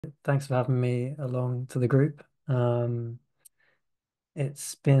Thanks for having me along to the group.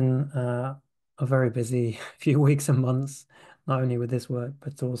 It's been a very busy few weeks and months, not only with this work,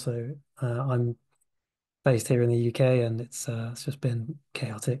 but also I'm based here in the UK, and it's just been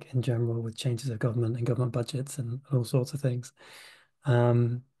chaotic in general with changes of government and government budgets and all sorts of things.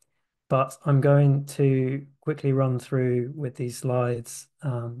 Um, but I'm going to quickly run through with these slides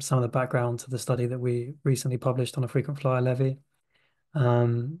some of the background to the study that we recently published on a frequent flyer levy.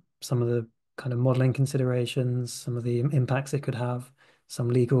 Some of the kind of modeling considerations, some of the impacts it could have, some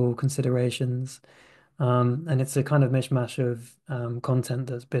legal considerations. And it's a kind of mishmash of content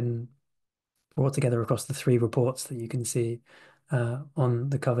that's been brought together across the three reports that you can see on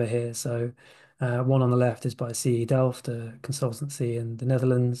the cover here. So one on the left is by CE Delft, a consultancy in the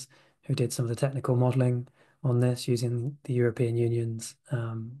Netherlands, who did some of the technical modeling on this using the European Union's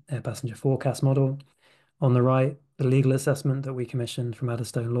air passenger forecast model. On the right, the legal assessment that we commissioned from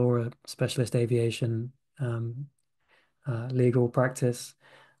Adderstone Law, a specialist aviation legal practice.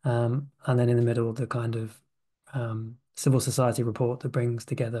 And then in the middle, the kind of civil society report that brings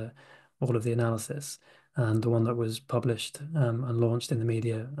together all of the analysis, and the one that was published and launched in the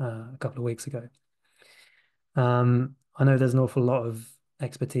media a couple of weeks ago. I know there's an awful lot of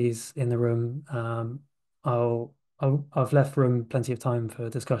expertise in the room. I've left room plenty of time for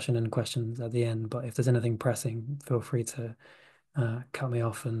discussion and questions at the end, but if there's anything pressing, feel free to cut me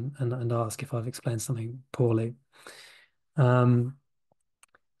off and ask if I've explained something poorly. Um,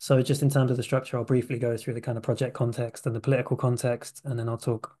 so just in terms of the structure, I'll briefly go through the kind of project context and the political context, and then I'll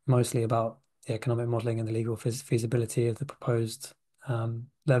talk mostly about the economic modelling and the legal feasibility of the proposed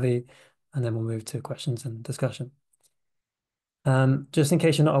levy, and then we'll move to questions and discussion. Just in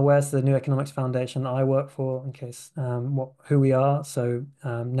case you're not aware, so the New Economics Foundation I work for, in case who we are. So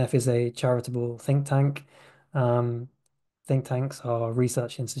NEF is a charitable think tank. Um, think tanks are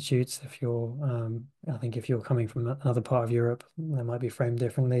research institutes. If you're, I think if you're coming from another part of Europe, they might be framed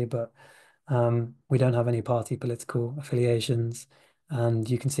differently, but we don't have any party political affiliations. And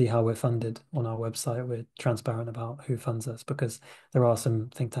you can see how we're funded on our website. We're transparent about who funds us because there are some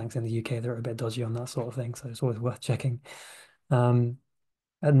think tanks in the UK that are a bit dodgy on that sort of thing. So it's always worth checking. Um,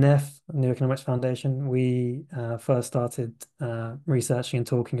 at NEF, New Economics Foundation, we first started researching and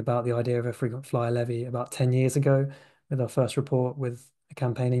talking about the idea of a frequent flyer levy about 10 years ago with our first report with a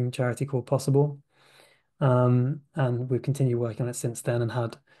campaigning charity called Possible. And we've continued working on it since then and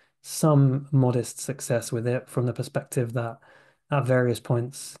had some modest success with it from the perspective that at various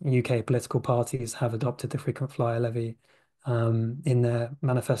points, UK political parties have adopted the frequent flyer levy in their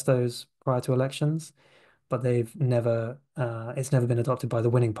manifestos prior to elections, but it's never been adopted by the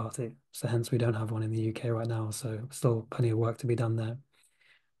winning party. So hence we don't have one in the UK right now. So still plenty of work to be done there.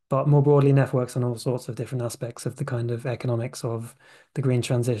 But more broadly, NEF works on all sorts of different aspects of the kind of economics of the green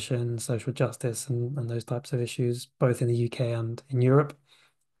transition, social justice, and those types of issues, both in the UK and in Europe.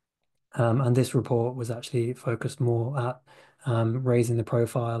 And this report was actually focused more at raising the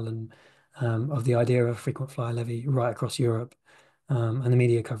profile and of the idea of a frequent flyer levy right across Europe. And the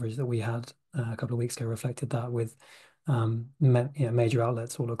media coverage that we had a couple of weeks ago reflected that with major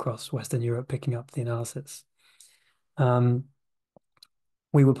outlets all across Western Europe picking up the analysis.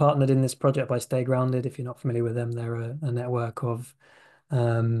 We were partnered in this project by Stay Grounded. If you're not familiar with them, they're a network of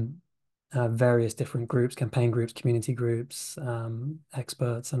um, various different groups, campaign groups, community groups,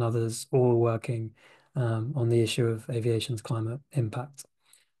 experts, and others, all working on the issue of aviation's climate impact.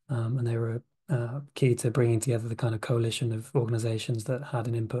 And they were key to bringing together the kind of coalition of organizations that had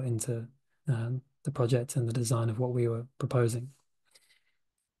an input into the project and the design of what we were proposing.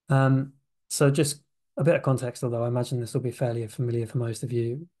 Um, so just a bit of context, although I imagine this will be fairly familiar for most of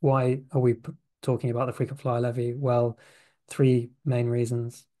you. Why are we talking about the frequent flyer levy? Well, three main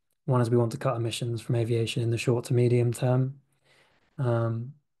reasons. One is we want to cut emissions from aviation in the short to medium term.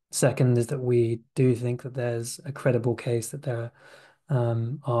 Um, Second is that we do think that there's a credible case that there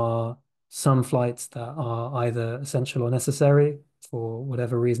are some flights that are either essential or necessary for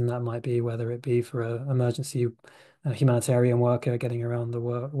whatever reason that might be, whether it be for an emergency humanitarian worker getting around the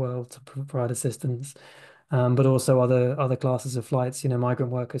world to provide assistance, but also other classes of flights,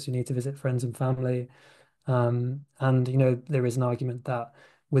 migrant workers who need to visit friends and family. And, there is an argument that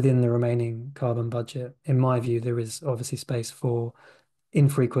within the remaining carbon budget, in my view, there is obviously space for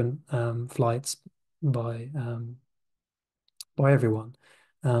infrequent flights by by everyone,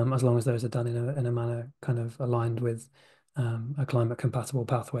 as long as those are done in a manner kind of aligned with a climate compatible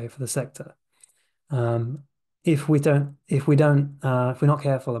pathway for the sector. Um, if we're not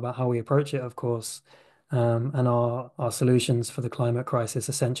careful about how we approach it, of course, and our solutions for the climate crisis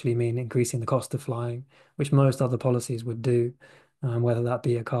essentially mean increasing the cost of flying, which most other policies would do. whether that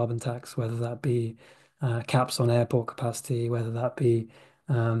be a carbon tax, whether that be caps on airport capacity, whether that be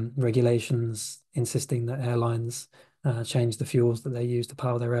regulations insisting that airlines change the fuels that they use to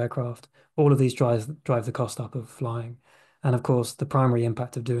power their aircraft. All of these drive the cost up of flying. And of course, the primary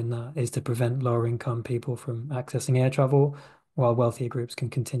impact of doing that is to prevent lower income people from accessing air travel while wealthier groups can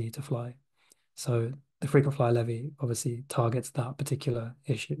continue to fly. So the frequent flyer levy obviously targets that particular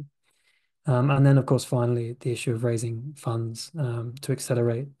issue. And then, of course, finally, the issue of raising funds to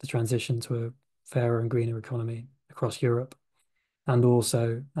accelerate the transition to a fairer and greener economy across Europe. And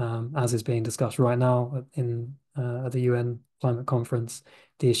also, as is being discussed right now at the UN climate conference,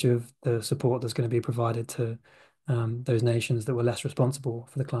 the issue of the support that's going to be provided to those nations that were less responsible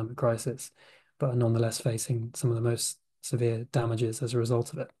for the climate crisis, but are nonetheless facing some of the most severe damages as a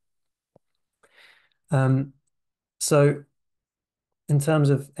result of it. Um, so in terms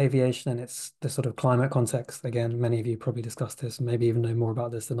of aviation and its the sort of climate context, again, many of you probably discussed this, and maybe even know more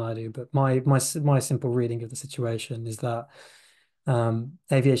about this than I do. But my simple reading of the situation is that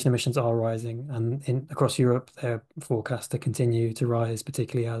aviation emissions are rising, and across Europe, they're forecast to continue to rise,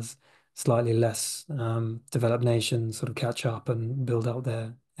 particularly as slightly less developed nations sort of catch up and build out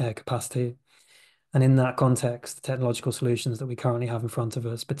their air capacity. And in that context, the technological solutions that we currently have in front of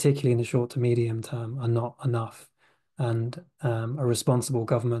us, particularly in the short to medium term, are not enough. And a responsible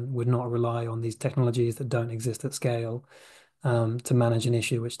government would not rely on these technologies that don't exist at scale to manage an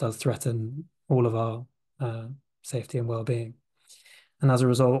issue which does threaten all of our safety and well-being. And as a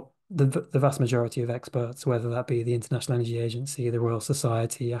result, the vast majority of experts, whether that be the International Energy Agency, the Royal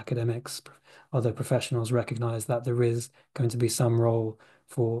Society, academics, other professionals, recognize that there is going to be some role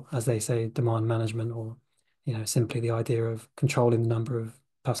for, as they say, demand management, or simply the idea of controlling the number of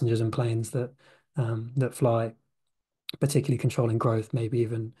passengers and planes that fly, particularly controlling growth, maybe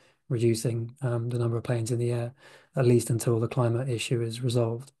even reducing the number of planes in the air, at least until the climate issue is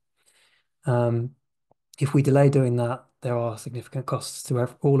resolved. If we delay doing that, there are significant costs to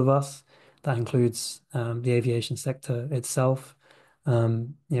all of us. That includes the aviation sector itself,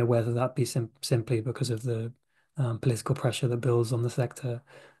 whether that be simply because of the political pressure that builds on the sector,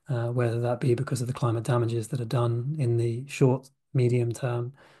 whether that be because of the climate damages that are done in the short, medium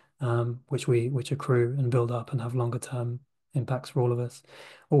term, which accrue and build up and have longer term impacts for all of us,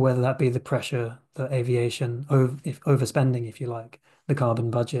 or whether that be the pressure that aviation, overspending, if you like, the carbon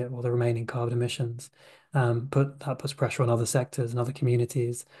budget or the remaining carbon emissions, puts pressure on other sectors and other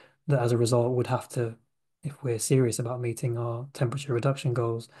communities that, as a result, would have to, if we're serious about meeting our temperature reduction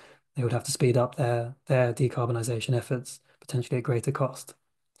goals, they would have to speed up their decarbonisation efforts, potentially at greater cost.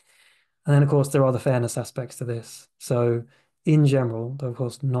 And then, of course, there are the fairness aspects to this. So, in general, though, of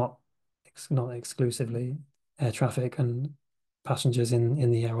course, not exclusively, air traffic and passengers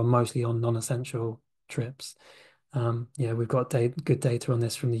in the air are mostly on non-essential trips. We've got good data on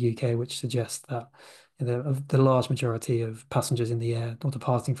this from the UK, which suggests that the large majority of passengers in the air or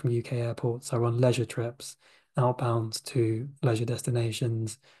departing from UK airports are on leisure trips, outbound to leisure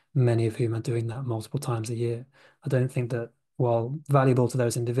destinations, many of whom are doing that multiple times a year. I don't think that, while valuable to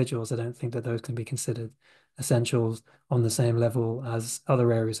those individuals, I don't think that those can be considered essentials on the same level as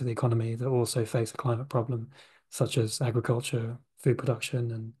other areas of the economy that also face a climate problem, such as agriculture, food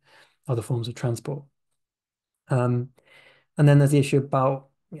production, and other forms of transport. And then there's the issue about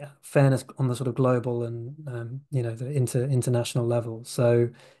fairness on the sort of global and the international level. So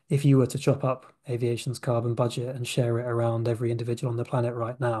if you were to chop up aviation's carbon budget and share it around every individual on the planet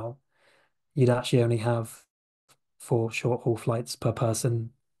right now, you'd actually only have 4 short-haul flights per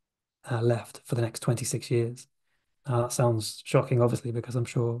person left for the next 26 years. That sounds shocking, obviously, because I'm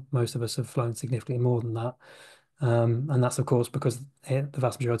sure most of us have flown significantly more than that. And that's, of course, because the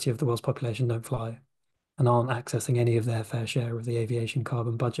vast majority of the world's population don't fly and aren't accessing any of their fair share of the aviation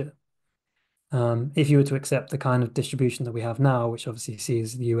carbon budget. If you were to accept the kind of distribution that we have now, which obviously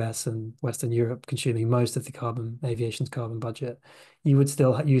sees the US and Western Europe consuming most of the aviation's carbon budget, you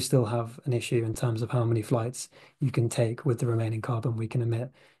still have an issue in terms of how many flights you can take with the remaining carbon we can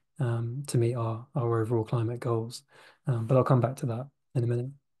emit to meet our overall climate goals. But I'll come back to that in a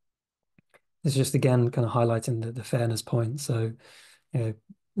minute. It's just again kind of highlighting the fairness point. So,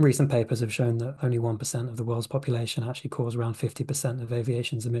 recent papers have shown that only 1% of the world's population actually cause around 50% of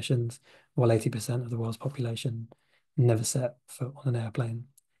aviation's emissions, while 80% of the world's population never set foot on an airplane.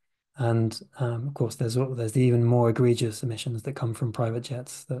 And of course, there's the even more egregious emissions that come from private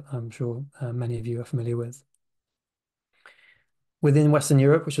jets that I'm sure many of you are familiar with. Within Western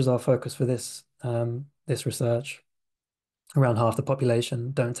Europe, which was our focus for this research, around half the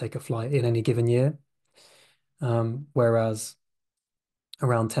population don't take a flight in any given year, whereas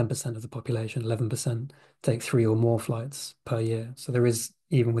around 10% of the population, 11%, take three or more flights per year. So there is,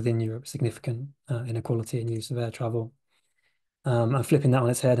 even within Europe, significant inequality in use of air travel. And flipping that on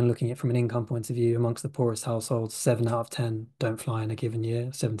its head and looking at it from an income point of view, amongst the poorest households, 7 out of 10 don't fly in a given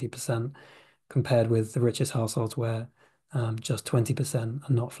year, 70%, compared with the richest households where just 20%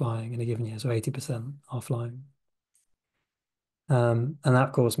 are not flying in a given year, so 80% are flying. And that,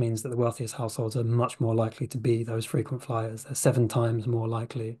 of course, means that the wealthiest households are much more likely to be those frequent flyers. They're 7 times more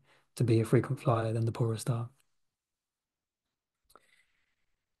likely to be a frequent flyer than the poorest are.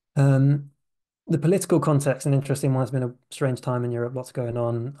 Um, the political context, an interesting one. It's been a strange time in Europe, lots going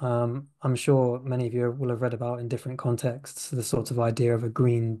on. I'm sure many of you will have read about in different contexts the sort of idea of a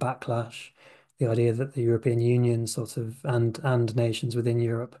green backlash, the idea that the European Union sort of and nations within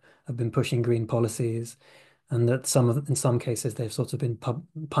Europe have been pushing green policies, and that in some cases they've sort of been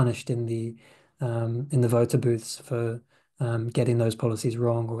punished in the voter booths for getting those policies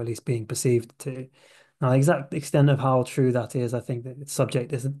wrong, or at least being perceived to. Now, the exact extent of how true that is, I think that it's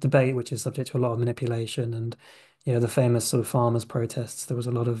a debate which is subject to a lot of manipulation, and the famous sort of farmers' protests. There was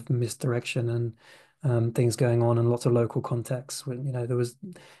a lot of misdirection and things going on in lots of local contexts. When there was,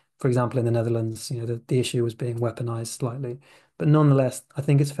 for example, in the Netherlands, the issue was being weaponized slightly. But nonetheless, I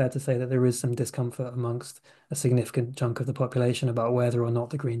think it's fair to say that there is some discomfort amongst a significant chunk of the population about whether or not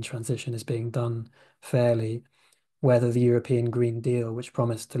the green transition is being done fairly, whether the European Green Deal, which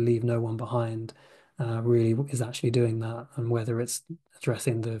promised to leave no one behind, really is actually doing that, and whether it's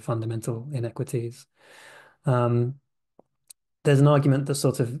addressing the fundamental inequities. Um, there's an argument that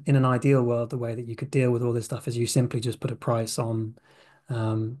sort of in an ideal world, the way that you could deal with all this stuff is you simply just put a price on,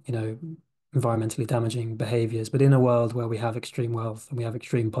 um, you know, environmentally damaging behaviors. But in a world where we have extreme wealth and we have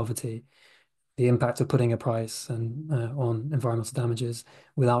extreme poverty, the impact of putting a price on environmental damages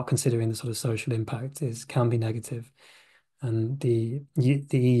without considering the sort of social impact can be negative. And the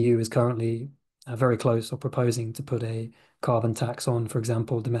EU is currently very close or proposing to put a carbon tax on, for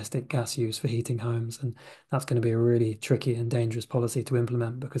example, domestic gas use for heating homes. And that's going to be a really tricky and dangerous policy to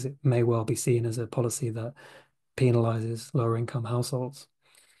implement because it may well be seen as a policy that penalizes lower income households.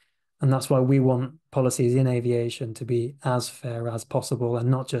 And that's why we want policies in aviation to be as fair as possible, and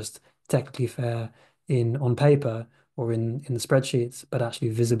not just technically fair in on paper or in the spreadsheets, but actually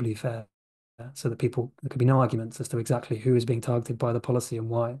visibly fair, so that there could be no arguments as to exactly who is being targeted by the policy and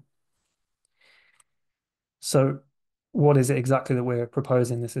why. So what is it exactly that we're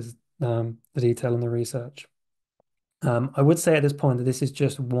proposing? This is the detail and the research. I would say at this point that this is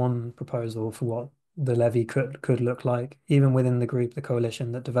just one proposal for what the levy could look like. Even within the group, the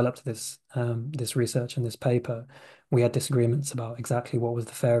coalition that developed this research and this paper, we had disagreements about exactly what was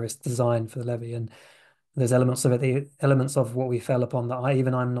the fairest design for the levy. And there's elements of it, the elements of what we fell upon that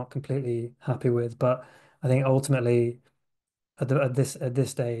I'm not completely happy with. But I think ultimately at this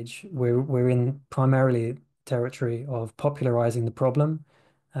stage, we're in primarily territory of popularizing the problem,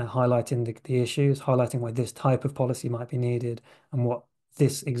 highlighting the issues, highlighting why this type of policy might be needed and what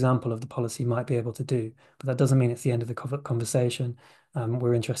this example of the policy might be able to do. But that doesn't mean it's the end of the conversation.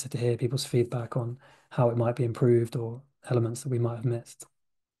 We're interested to hear people's feedback on how it might be improved or elements that we might have missed.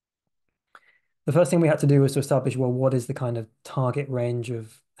 The first thing we had to do was to establish, well, what is the kind of target range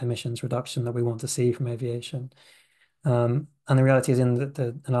of emissions reduction that we want to see from aviation? And the reality is, in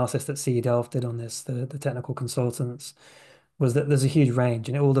the analysis that CE Delft did on this, the technical consultants, was that there's a huge range,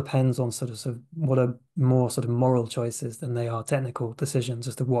 and it all depends on sort of what are more sort of moral choices than they are technical decisions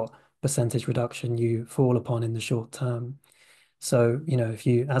as to what percentage reduction you fall upon in the short term. So, if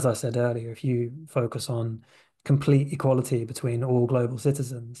you, as I said earlier, if you focus on complete equality between all global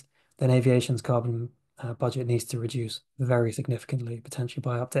citizens, then aviation's carbon budget needs to reduce very significantly, potentially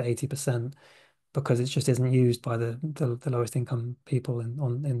by up to 80%, because it just isn't used by the lowest income people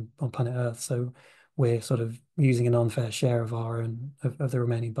on planet Earth. So we're sort of using an unfair share of our own of the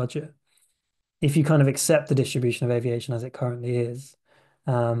remaining budget. If you kind of accept the distribution of aviation as it currently is,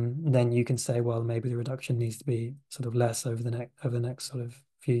 then you can say, well, maybe the reduction needs to be sort of less over the next sort of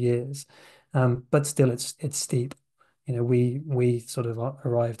few years. But still, it's steep. We sort of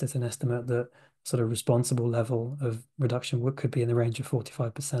arrived at an estimate that sort of responsible level of reduction could be in the range of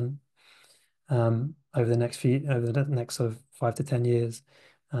 45%. Over the next sort of 5 to 10 years.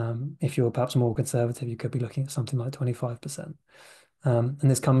 If you're perhaps more conservative, you could be looking at something like 25%. And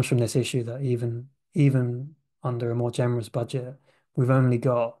this comes from this issue that even under a more generous budget, we've only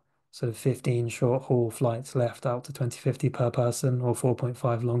got sort of 15 short haul flights left out to 2050 per person, or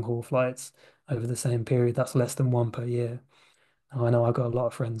 4.5 long haul flights over the same period. That's less than one per year. Now, I know I've got a lot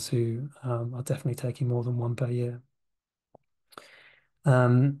of friends who are definitely taking more than one per year.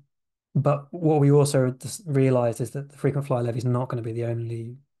 Um, But what we also realized is that the frequent flyer levy is not going to be the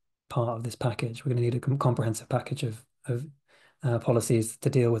only part of this package. We're going to need a comprehensive package of policies to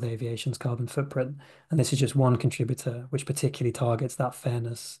deal with aviation's carbon footprint. And this is just one contributor which particularly targets that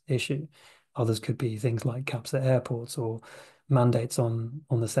fairness issue. Others could be things like caps at airports or mandates on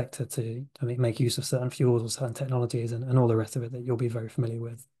the sector to make use of certain fuels or certain technologies and all the rest of it that you'll be very familiar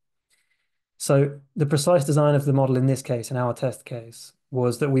with. So the precise design of the model in this case, in our test case,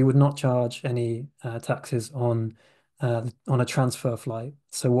 was that we would not charge any taxes on a transfer flight.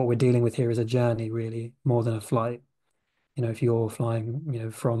 So what we're dealing with here is a journey, really, more than a flight. If you're flying,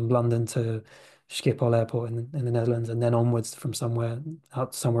 from London to Schiphol Airport in the Netherlands and then onwards from somewhere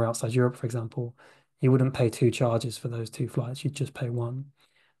outside Europe, for example, you wouldn't pay two charges for those two flights. You'd just pay one.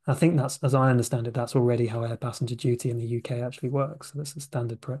 I think that's, as I understand it, that's already how air passenger duty in the UK actually works. So that's a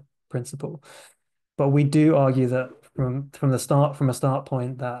standard principle. But we do argue that from a start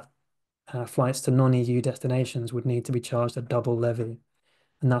point, that flights to non-EU destinations would need to be charged a double levy.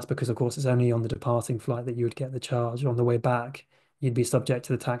 And that's because, of course, it's only on the departing flight that you would get the charge. On the way back, you'd be subject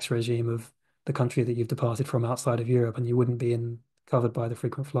to the tax regime of the country that you've departed from outside of Europe, and you wouldn't be covered by the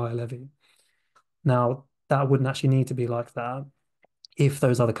frequent flyer levy. Now, that wouldn't actually need to be like that if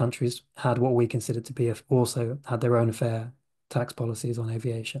those other countries had what we consider to be also had their own fair tax policies on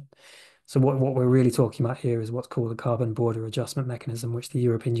aviation. So what we're really talking about here is what's called a carbon border adjustment mechanism, which the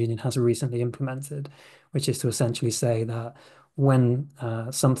European Union has recently implemented, which is to essentially say that when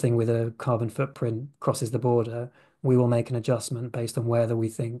something with a carbon footprint crosses the border, we will make an adjustment based on whether we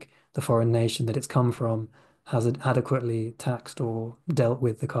think the foreign nation that it's come from has adequately taxed or dealt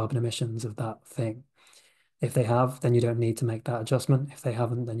with the carbon emissions of that thing. If they have, then you don't need to make that adjustment. If they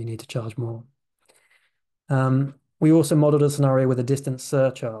haven't, then you need to charge more. We also modeled a scenario with a distance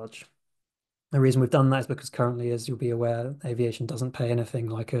surcharge. The reason we've done that is because currently, as you'll be aware, aviation doesn't pay anything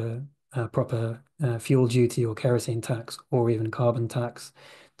like a proper fuel duty or kerosene tax or even carbon tax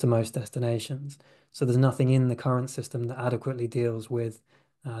to most destinations. So there's nothing in the current system that adequately deals with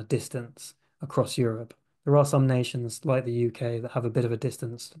distance across Europe. There are some nations like the UK that have a bit of a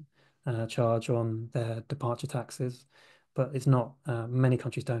distance charge on their departure taxes, but it's not, many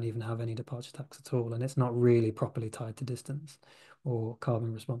countries don't even have any departure tax at all, and it's not really properly tied to distance or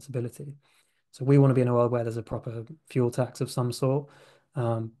carbon responsibility. So we want to be in a world where there's a proper fuel tax of some sort.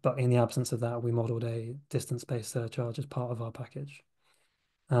 But in the absence of that, we modeled a distance-based surcharge as part of our package.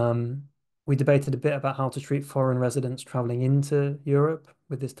 We debated a bit about how to treat foreign residents traveling into Europe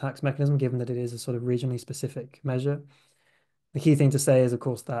with this tax mechanism, given that it is a sort of regionally specific measure. The key thing to say is, of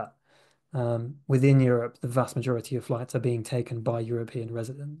course, that within Europe, the vast majority of flights are being taken by European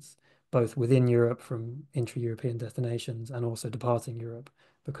residents, both within Europe from intra-European destinations and also departing Europe,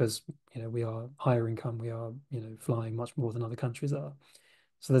 because we are higher income, we are flying much more than other countries are.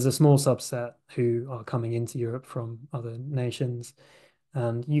 So there's a small subset who are coming into Europe from other nations,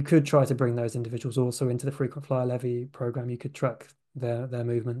 and you could try to bring those individuals also into the frequent flyer levy program. You could track their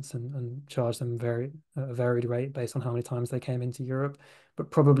movements and charge them a varied rate based on how many times they came into Europe,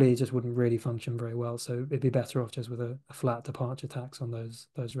 but probably just wouldn't really function very well. So it'd be better off just with a flat departure tax on those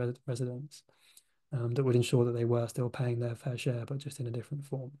residents that would ensure that they were still paying their fair share, but just in a different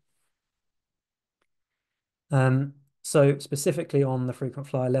form. So specifically on the frequent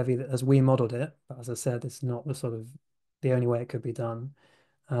flyer levy, as we modeled it, but as I said, it's not the only way it could be done.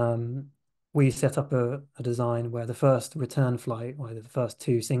 We set up a design where the first return flight, or the first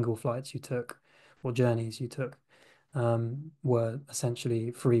two single flights you took or journeys you took, were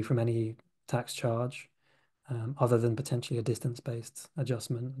essentially free from any tax charge, other than potentially a distance-based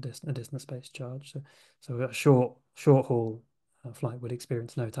adjustment, a distance-based charge. So a short haul flight would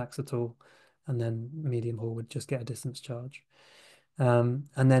experience no tax at all, and then medium haul would just get a distance charge. And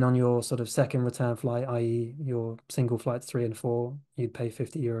then on your sort of second return flight, i.e. your single flights 3 and 4, you'd pay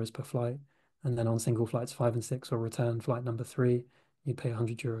 €50 per flight. And then on single flights 5 and 6 or return flight number 3, you'd pay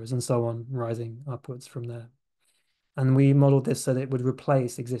 €100 and so on, rising upwards from there. And we modeled this so that it would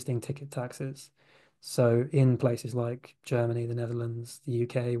replace existing ticket taxes. So in places like Germany, the Netherlands, the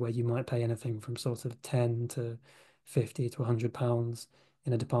UK, where you might pay anything from sort of 10 to 50 to £100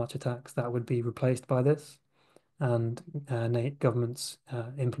 in a departure tax, that would be replaced by this. And governments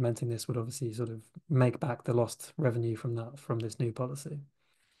implementing this would obviously sort of make back the lost revenue from this new policy.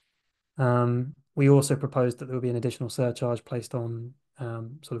 We also proposed that there would be an additional surcharge placed on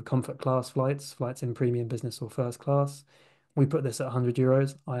sort of comfort class flights in premium business or first class. We put this at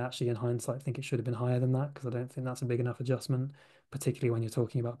 €100. I actually, in hindsight, think it should have been higher than that because I don't think that's a big enough adjustment, particularly when you're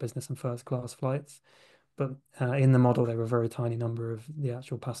talking about business and first class flights. But in the model, there were a very tiny number of the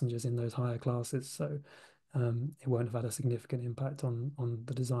actual passengers in those higher classes. So it won't have had a significant impact on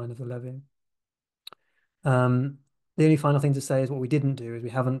the design of the levy. The only final thing to say is what we didn't do is we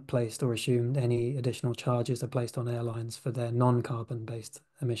haven't placed or assumed any additional charges are placed on airlines for their non-carbon based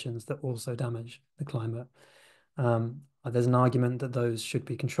emissions that also damage the climate. There's an argument that those should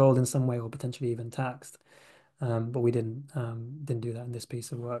be controlled in some way or potentially even taxed, but we didn't do that in this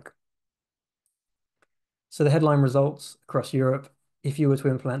piece of work. So the headline results across Europe, if you were to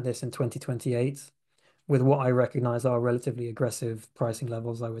implement this in 2028, with what I recognize are relatively aggressive pricing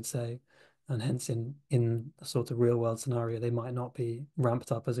levels, I would say, and hence in a sort of real world scenario, they might not be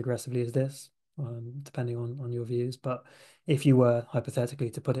ramped up as aggressively as this, depending on your views. But if you were hypothetically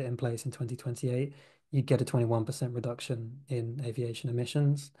to put it in place in 2028, you'd get a 21% reduction in aviation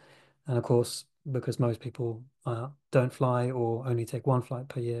emissions. And of course, because most people don't fly or only take one flight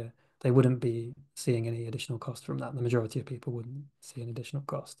per year, they wouldn't be seeing any additional cost from that. The majority of people wouldn't see an additional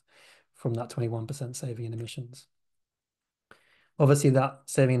cost from that 21% saving in emissions. Obviously, that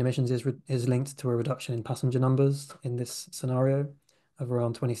saving in emissions is linked to a reduction in passenger numbers in this scenario of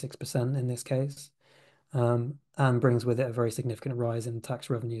around 26% in this case, and brings with it a very significant rise in tax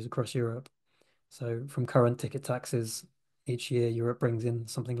revenues across Europe. So from current ticket taxes, each year Europe brings in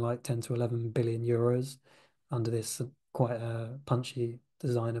something like 10 to 11 billion euros under this quite punchy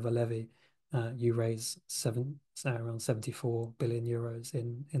design of a levy. You raise around 74 billion euros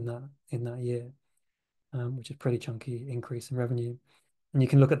in that year, which is a pretty chunky increase in revenue. And you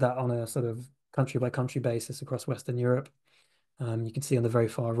can look at that on a sort of country by country basis across Western Europe. You can see on the very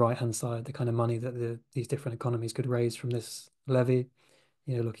far right-hand side the kind of money that these different economies could raise from this levy.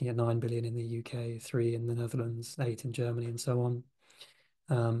 You know, looking at 9 billion in the UK, 3 in the Netherlands, 8 in Germany, and so on.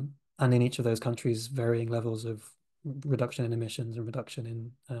 And in each of those countries, varying levels of reduction in emissions and reduction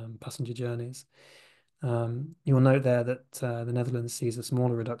in passenger journeys. You will note there that the Netherlands sees a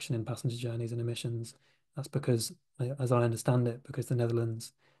smaller reduction in passenger journeys and emissions. That's because, as I understand it, because the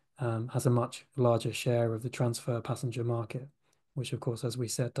Netherlands has a much larger share of the transfer passenger market, which, of course, as we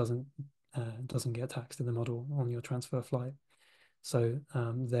said, doesn't get taxed in the model on your transfer flight. So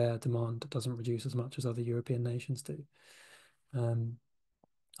their demand doesn't reduce as much as other European nations do.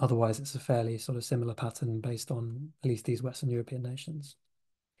 Otherwise, it's a fairly sort of similar pattern based on at least these Western European nations.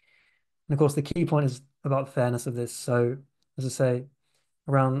 And of course, the key point is about the fairness of this. So, as I say,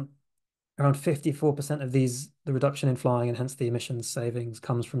 around 54% of the reduction in flying and hence the emissions savings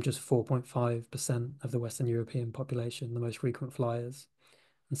comes from just 4.5% of the Western European population, the most frequent flyers,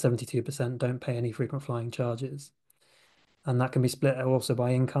 and 72% don't pay any frequent flying charges. And that can be split also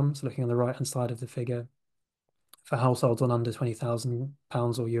by income. So looking on the right-hand side of the figure, for households on under £20,000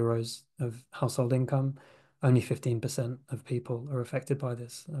 or euros of household income, only 15% of people are affected by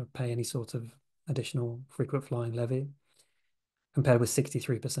this, or pay any sort of additional frequent flying levy, compared with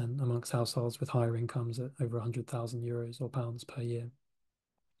 63% amongst households with higher incomes at over 100,000 euros or pounds per year.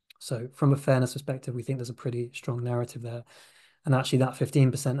 So from a fairness perspective, we think there's a pretty strong narrative there. And actually that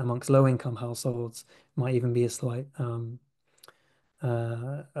 15% amongst low-income households might even be a slight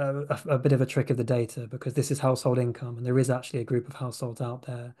a bit of a trick of the data, because this is household income, and there is actually a group of households out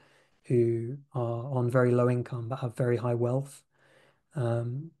there who are on very low income but have very high wealth.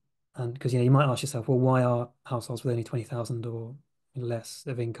 And because you might ask yourself, well, why are households with only 20,000 or less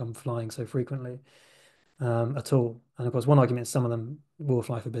of income flying so frequently at all? And of course, one argument is some of them will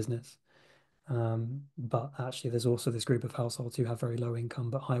fly for business. But actually, there's also this group of households who have very low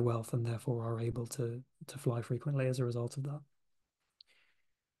income but high wealth and therefore are able to fly frequently as a result of that.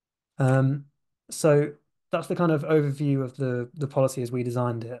 So that's the kind of overview of the policy as we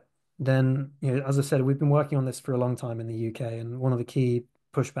designed it. Then, as I said, we've been working on this for a long time in the UK, and one of the key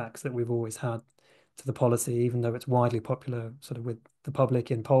pushbacks that we've always had to the policy, even though it's widely popular sort of with the public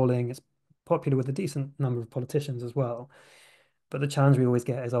in polling, it's popular with a decent number of politicians as well. But the challenge we always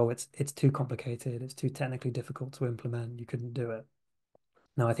get is, oh, it's too complicated, it's too technically difficult to implement, you couldn't do it.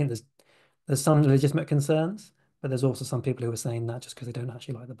 Now, I think there's some legitimate concerns, but there's also some people who are saying that just because they don't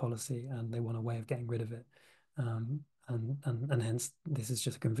actually like the policy and they want a way of getting rid of it. And hence this is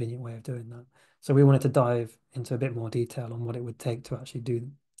just a convenient way of doing that. So we wanted to dive into a bit more detail on what it would take to actually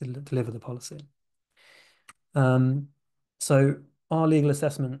deliver the policy. So our legal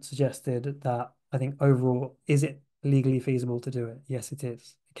assessment suggested that, I think overall, is it legally feasible to do it? Yes, it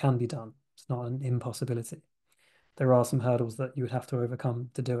is. It can be done. It's not an impossibility. There are some hurdles that you would have to overcome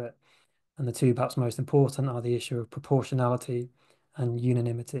to do it. And the two perhaps most important are the issue of proportionality and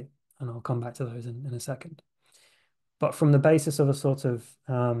unanimity. And I'll come back to those in a second. But from the basis of a sort of,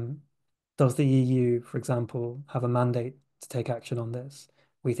 does the EU, for example, have a mandate to take action on this?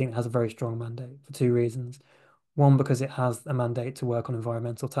 We think it has a very strong mandate for two reasons. One, because it has a mandate to work on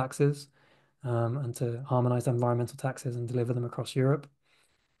environmental taxes. and to harmonize environmental taxes and deliver them across Europe.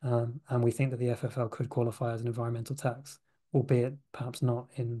 And we think that the FFL could qualify as an environmental tax, albeit perhaps not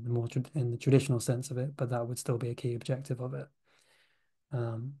in the in the traditional sense of it, but that would still be a key objective of it.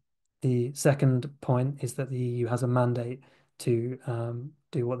 Um, the second point is that the EU has a mandate to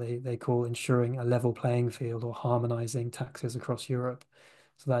do what they call ensuring a level playing field or harmonizing taxes across Europe.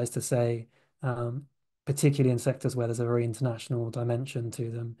 So that is to say, um, particularly in sectors where there's a very international dimension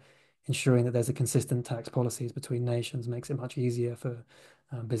to them, ensuring that there's a consistent tax policies between nations makes it much easier for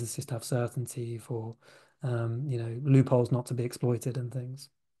businesses to have certainty, for loopholes not to be exploited and things.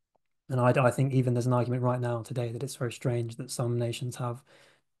 And I think even there's an argument right now today that it's very strange that some nations have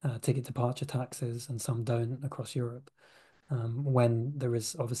ticket departure taxes and some don't across Europe. When there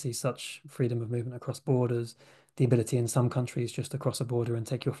is obviously such freedom of movement across borders, the ability in some countries just to cross a border and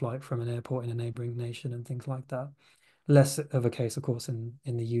take your flight from an airport in a neighboring nation and things like that. Less of a case, of course, in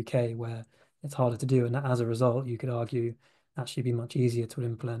the UK where it's harder to do, and as a result, you could argue actually be much easier to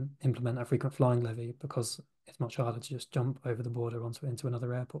implement a frequent flying levy because it's much harder to just jump over the border onto into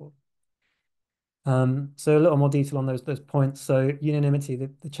another airport. So a little more detail on those points. So unanimity,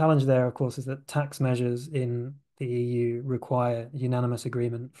 the challenge there, of course, is that tax measures in the EU require unanimous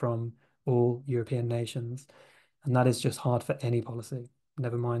agreement from all European nations, and that is just hard for any policy.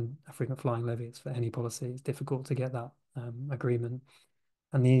 Never mind a frequent flying levy, it's for any policy. It's difficult to get that agreement.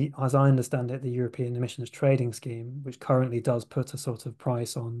 And as I understand it, the European Emissions Trading Scheme, which currently does put a sort of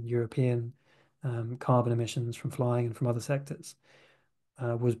price on European carbon emissions from flying and from other sectors,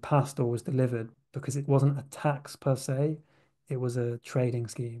 was passed or was delivered because it wasn't a tax per se, it was a trading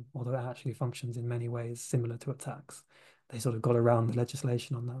scheme, although it actually functions in many ways similar to a tax. They sort of got around the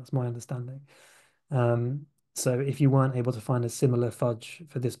legislation on that, that's my understanding. Um, so if you weren't able to find a similar fudge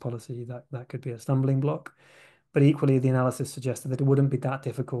for this policy, that could be a stumbling block. But equally, the analysis suggested that it wouldn't be that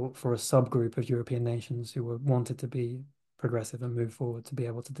difficult for a subgroup of European nations who were wanted to be progressive and move forward to be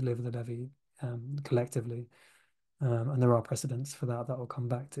able to deliver the levy collectively. And there are precedents for that will come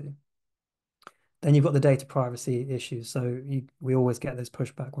back to. Then you've got the data privacy issues. So we always get this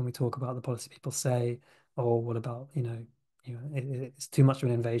pushback when we talk about the policy. People say, "Oh, what about it's too much of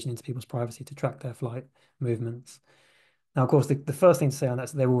an invasion into people's privacy to track their flight movements." Now, of course, the first thing to say on that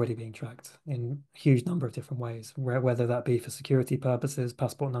is they're already being tracked in a huge number of different ways, whether that be for security purposes,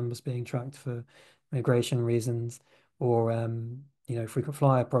 passport numbers being tracked for migration reasons, or frequent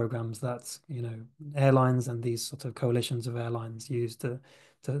flyer programs that airlines and these sort of coalitions of airlines use to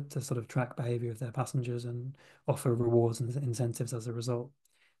sort of track behavior of their passengers and offer rewards and incentives as a result.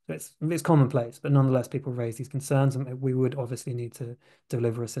 So it's commonplace, but nonetheless, people raise these concerns, and we would obviously need to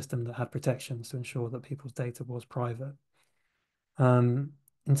deliver a system that had protections to ensure that people's data was private.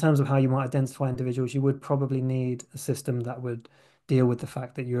 In terms of how you might identify individuals, you would probably need a system that would deal with the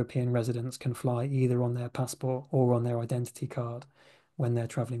fact that European residents can fly either on their passport or on their identity card when they're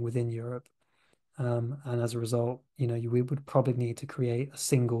traveling within Europe. And as a result, we would probably need to create a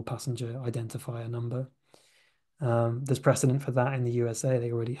single passenger identifier number. There's precedent for that in the USA.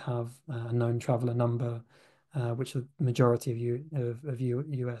 They already have a known traveler number, which the majority of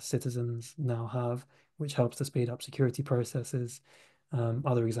US citizens now have, which helps to speed up security processes.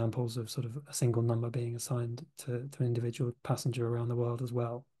 Other examples of sort of a single number being assigned to an individual passenger around the world as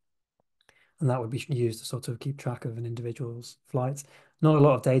well. And that would be used to sort of keep track of an individual's flights. Not a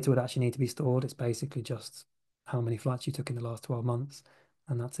lot of data would actually need to be stored. It's basically just how many flights you took in the last 12 months,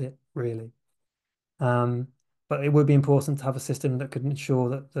 and that's it, really. Um, but it would be important to have a system that could ensure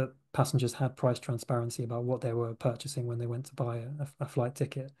that passengers had price transparency about what they were purchasing when they went to buy a flight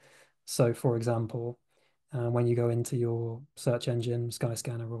ticket. So, for example, when you go into your search engine,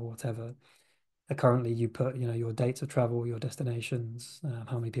 Skyscanner or whatever, currently you put, your dates of travel, your destinations,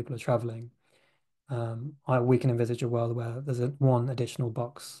 how many people are traveling. We can envisage a world where there's one additional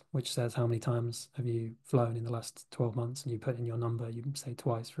box which says how many times have you flown in the last 12 months, and you put in your number, you say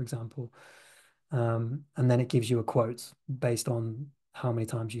twice, for example. And then it gives you a quote based on how many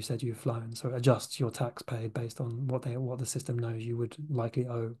times you said you've flown. So it adjusts your tax paid based on what the system knows you would likely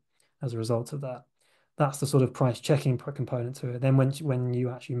owe as a result of that. That's the sort of price checking component to it. Then when you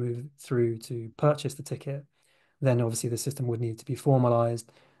actually move through to purchase the ticket, then obviously the system would need to be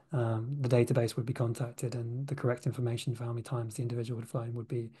formalized. The database would be contacted, and the correct information for how many times the individual had flown would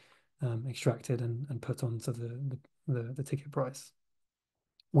be extracted and put onto the ticket price.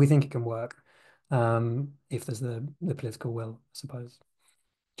 We think it can work if there's the political will, I suppose.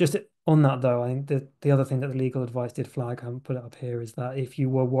 Just on that though, I think the other thing that the legal advice did flag, I haven't put it up here, is that if you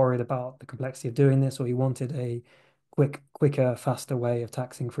were worried about the complexity of doing this, or you wanted a quicker, faster way of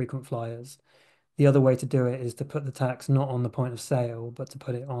taxing frequent flyers, the other way to do it is to put the tax not on the point of sale, but to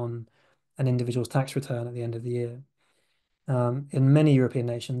put it on an individual's tax return at the end of the year. In many European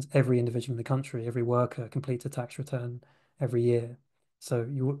nations, every individual in the country, every worker completes a tax return every year. So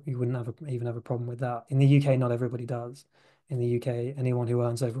you wouldn't even have a problem with that. In the UK, not everybody does. In the UK, anyone who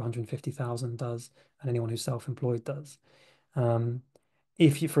earns over 150,000 does, and anyone who's self-employed does. Um,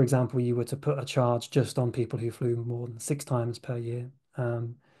 if you, for example, you were to put a charge just on people who flew more than 6 times per year,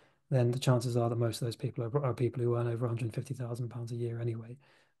 then the chances are that most of those people are people who earn over £150,000 a year anyway.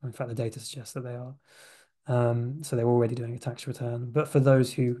 In fact, the data suggests that they are. So they're already doing a tax return. But for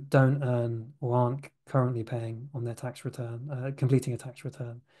those who don't earn or aren't currently paying on their tax return, completing a tax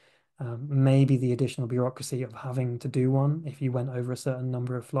return, maybe the additional bureaucracy of having to do one if you went over a certain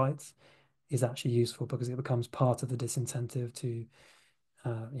number of flights is actually useful because it becomes part of the disincentive to,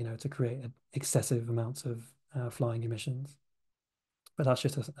 to create excessive amounts of flying emissions. But that's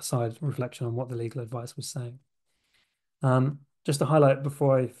just a side reflection on what the legal advice was saying. Just to highlight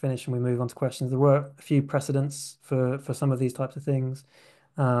before I finish and we move on to questions, there were a few precedents for some of these types of things.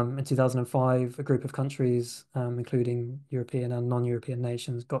 In 2005, a group of countries, including European and non-European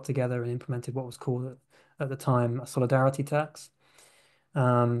nations, got together and implemented what was called at the time a solidarity tax.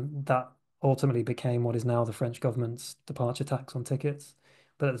 That ultimately became what is now the French government's departure tax on tickets,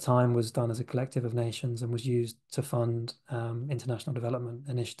 but at the time was done as a collective of nations and was used to fund international development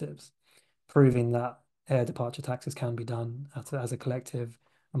initiatives, proving that air departure taxes can be done as a collective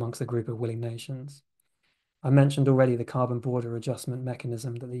amongst a group of willing nations. I mentioned already the carbon border adjustment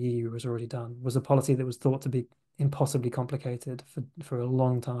mechanism that the EU has already done was a policy that was thought to be impossibly complicated for a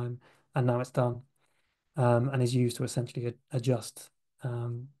long time, and now it's done, and is used to essentially adjust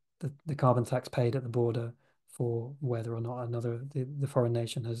the carbon tax paid at the border for whether or not the foreign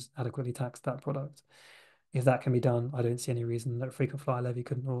nation has adequately taxed that product. If that can be done, I don't see any reason that a frequent flyer levy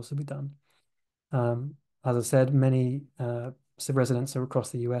couldn't also be done. As I said, many residents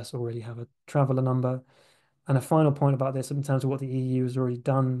across the US already have a traveller number. And a final point about this, in terms of what the EU has already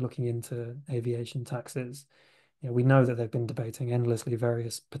done looking into aviation taxes, we know that they've been debating endlessly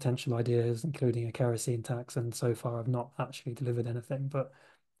various potential ideas, including a kerosene tax, and so far have not actually delivered anything, but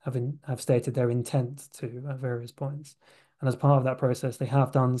have stated their intent to at various points. And as part of that process, they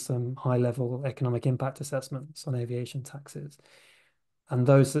have done some high-level economic impact assessments on aviation taxes. And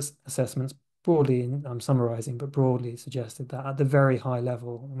those assessments broadly, I'm summarizing, but broadly suggested that at the very high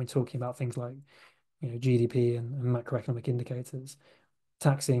level, and we're talking about things like GDP and macroeconomic indicators,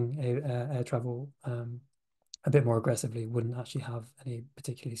 taxing air travel a bit more aggressively wouldn't actually have any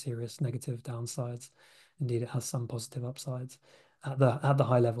particularly serious negative downsides. Indeed, it has some positive upsides at the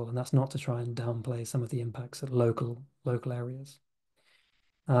high level, and that's not to try and downplay some of the impacts at local areas.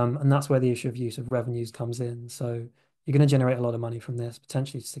 And that's where the issue of use of revenues comes in. So you're going to generate a lot of money from this,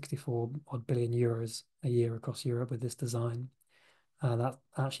 potentially 64 odd billion euros a year across Europe with this design. That's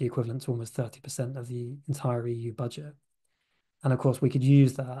actually equivalent to almost 30% of the entire EU budget. And of course, we could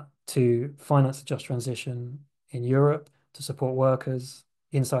use that to finance a just transition in Europe, to support workers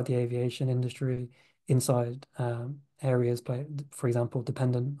inside the aviation industry, inside areas, for example,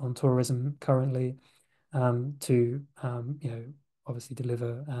 dependent on tourism currently, to obviously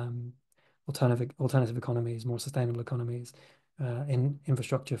deliver alternative economies, more sustainable economies, in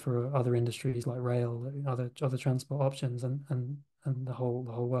infrastructure for other industries like rail, other transport options, and the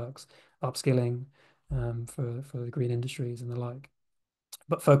whole works, upskilling for the green industries and the like,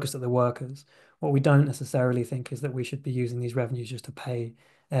 but focused at the workers. What we don't necessarily think is that we should be using these revenues just to pay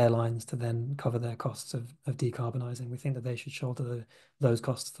airlines to then cover their costs of decarbonising. We think that they should shoulder those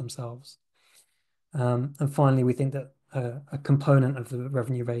costs themselves. And finally, we think that a component of the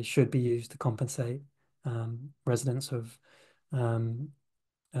revenue raise should be used to compensate residents of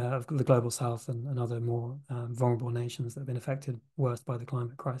the global south and other more vulnerable nations that have been affected worst by the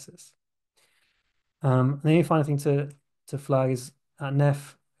climate crisis. And the only final thing to flag is at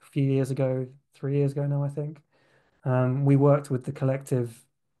NEF a few years ago, 3 years ago now, I think, we worked with the collective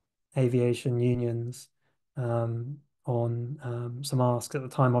aviation unions on some asks at the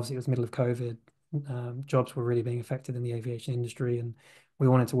time. Obviously, it was middle of COVID. Jobs were really being affected in the aviation industry, and we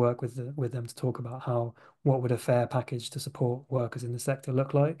wanted to work with them to talk about what would a fair package to support workers in the sector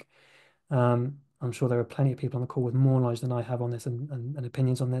look like. I'm sure there are plenty of people on the call with more knowledge than I have on this and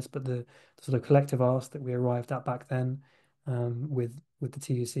opinions on this, but the sort of collective ask that we arrived at back then, with the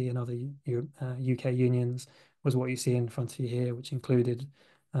TUC and other UK unions, was what you see in front of you here, which included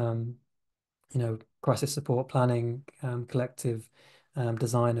crisis support planning, collective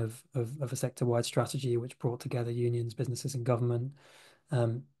design of a sector-wide strategy, which brought together unions, businesses, and government,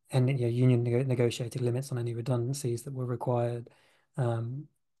 and union negotiated limits on any redundancies that were required,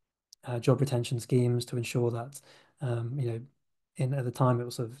 job retention schemes to ensure that, at the time it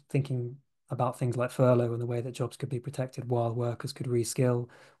was sort of thinking about things like furlough and the way that jobs could be protected while workers could reskill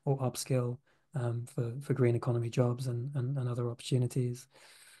or upskill for green economy jobs and other opportunities,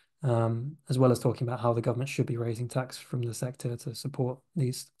 as well as talking about how the government should be raising tax from the sector to support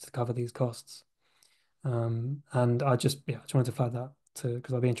these, to cover these costs. And I just wanted to flag that to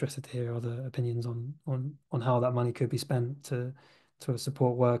because I'd be interested to hear other opinions on how that money could be spent to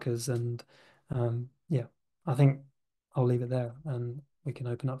support workers. And yeah, I think I'll leave it there and we can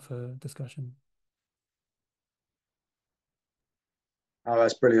open up for discussion. Oh,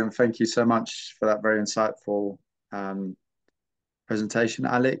 that's brilliant. Thank you so much for that very insightful um, presentation,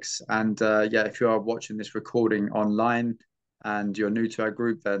 Alex. And yeah, if you are watching this recording online and you're new to our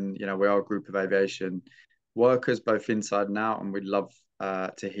group, then we are a group of aviation workers, both inside and out, and we'd love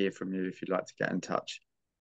to hear from you if you'd like to get in touch.